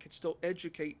show that we can still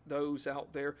educate those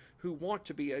out there who want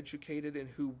to be educated and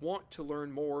who want to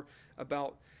learn more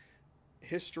about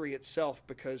history itself,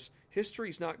 because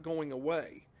history's not going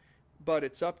away. But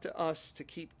it's up to us to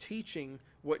keep teaching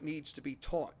what needs to be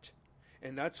taught.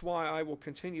 And that's why I will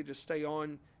continue to stay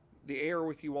on the air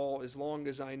with you all as long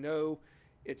as I know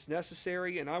it's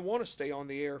necessary, and I want to stay on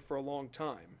the air for a long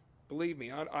time. Believe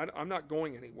me, I'm not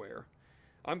going anywhere.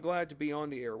 I'm glad to be on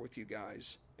the air with you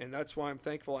guys, and that's why I'm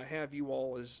thankful I have you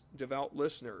all as devout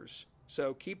listeners.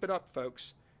 So keep it up,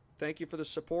 folks. Thank you for the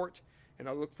support, and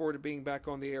I look forward to being back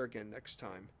on the air again next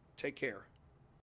time. Take care.